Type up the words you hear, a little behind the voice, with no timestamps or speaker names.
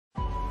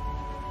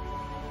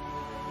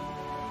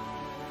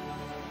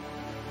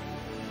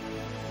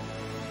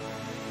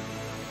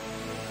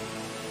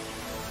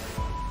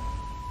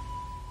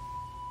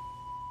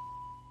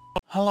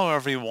Hello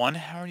everyone,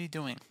 how are you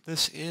doing?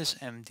 This is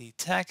MD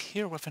Tech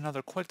here with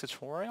another quick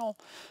tutorial.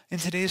 In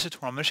today's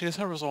tutorial, I'm going to show you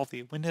how to resolve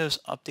the Windows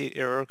Update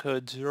error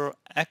code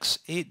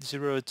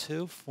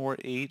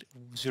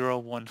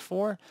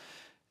 0x80248014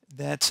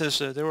 that says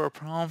there were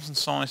problems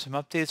installing some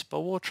updates,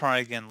 but we'll try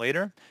again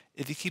later.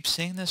 If you keep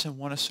seeing this and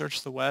want to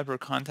search the web or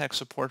contact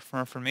support for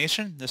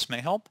information, this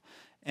may help,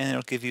 and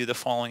it'll give you the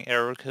following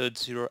error code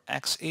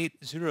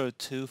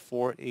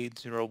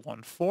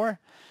 0x80248014.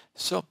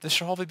 So this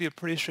should hopefully be a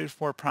pretty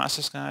straightforward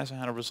process, guys, on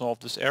how to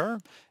resolve this error.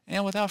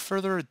 And without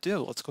further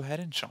ado, let's go ahead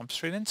and jump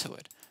straight into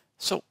it.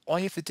 So all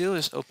you have to do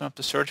is open up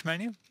the search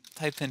menu,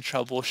 type in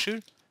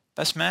troubleshoot.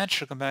 Best match,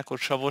 you'll come back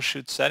with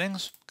troubleshoot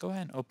settings. Go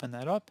ahead and open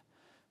that up.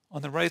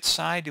 On the right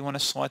side, you want to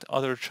select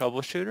other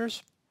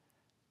troubleshooters.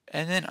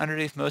 And then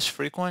underneath most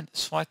frequent,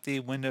 select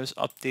the Windows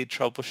Update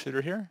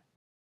troubleshooter here.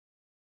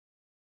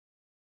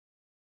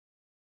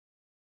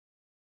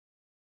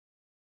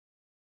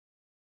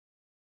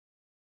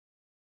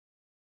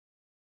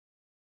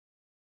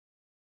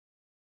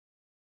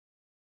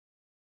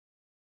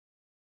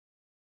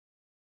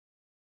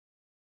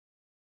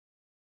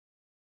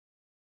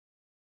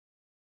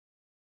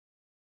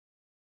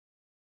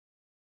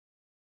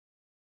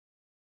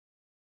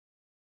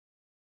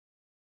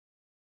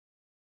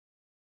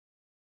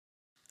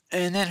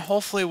 And then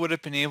hopefully would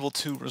have been able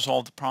to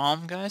resolve the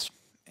problem, guys.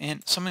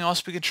 And something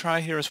else we could try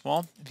here as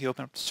well. If you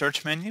open up the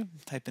search menu,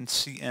 type in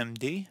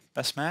CMD,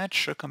 best match,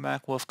 should come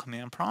back with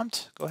command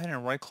prompt. Go ahead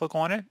and right click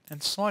on it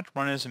and select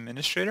run as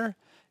administrator.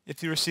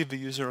 If you receive a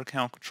user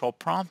account control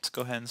prompt,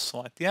 go ahead and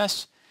select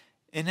yes.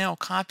 And now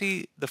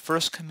copy the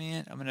first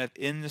command I'm going to have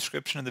in the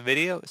description of the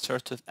video. It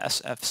starts with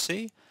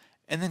SFC.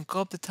 And then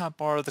go up the top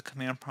bar of the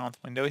command prompt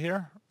window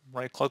here,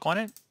 right click on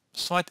it,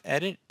 select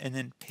edit, and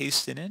then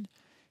paste it in.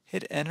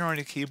 Hit enter on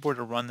your keyboard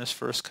to run this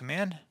first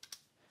command.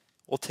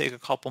 Will take a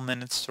couple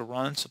minutes to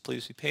run, so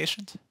please be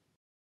patient.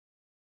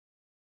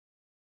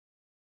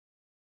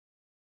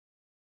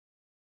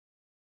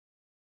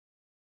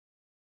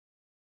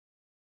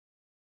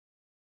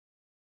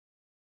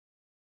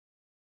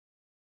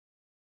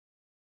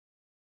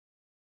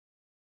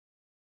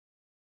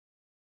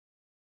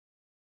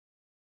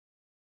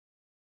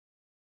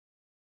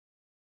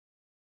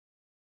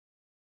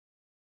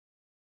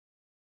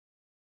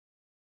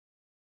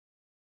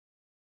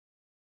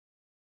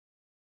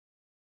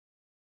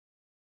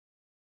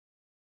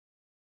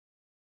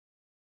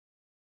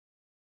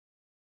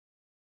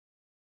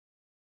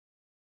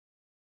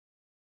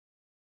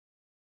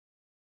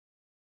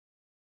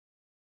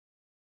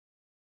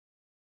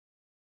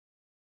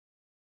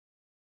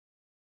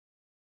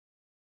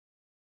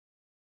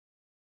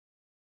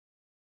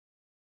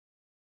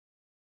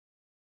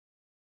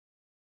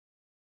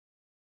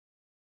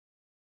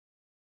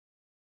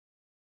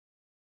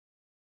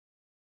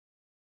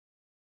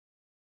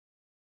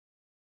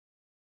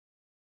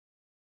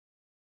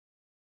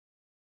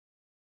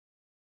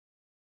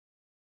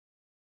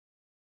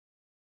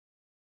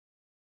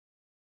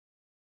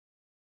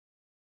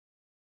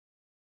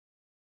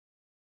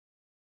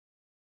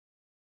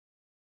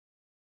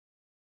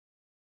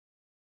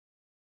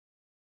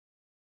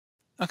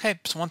 Okay,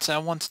 so once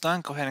that one's done,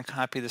 go ahead and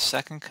copy the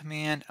second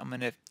command. I'm going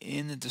to have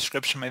in the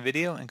description of my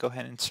video and go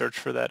ahead and search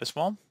for that as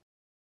well.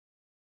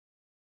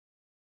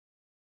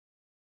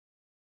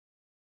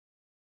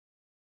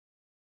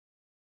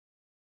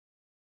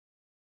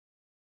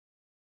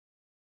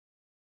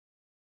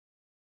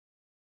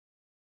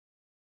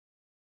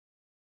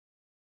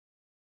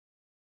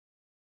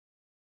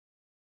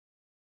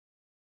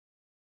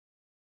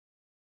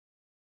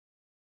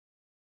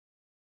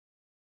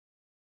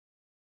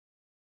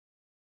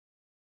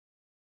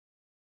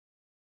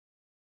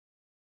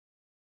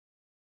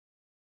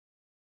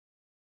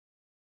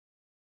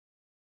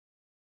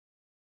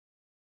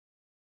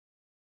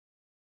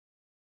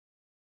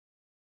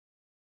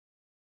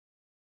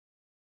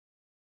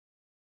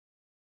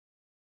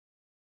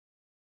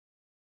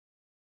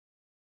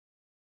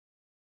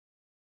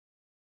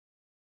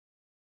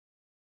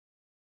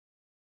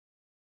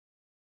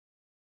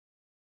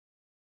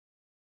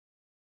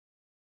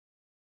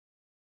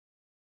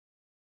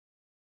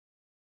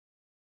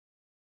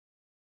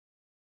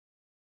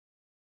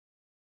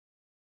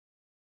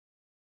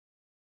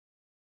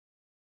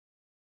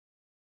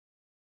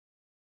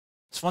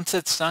 So once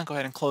it's done, go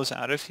ahead and close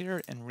out of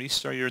here and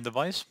restart your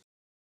device.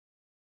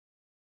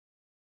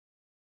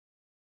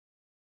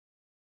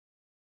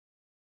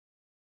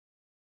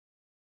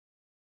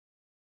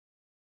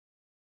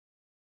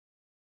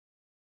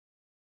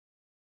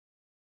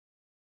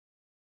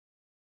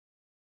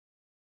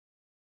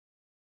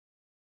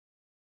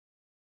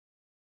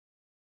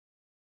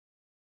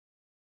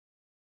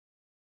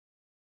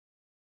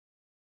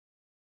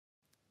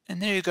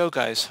 And there you go,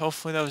 guys.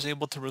 Hopefully that was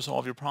able to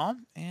resolve your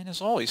problem. And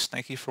as always,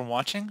 thank you for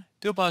watching.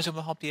 Do hope I was able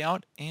to help you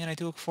out, and I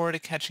do look forward to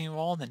catching you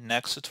all in the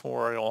next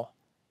tutorial.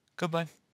 Goodbye.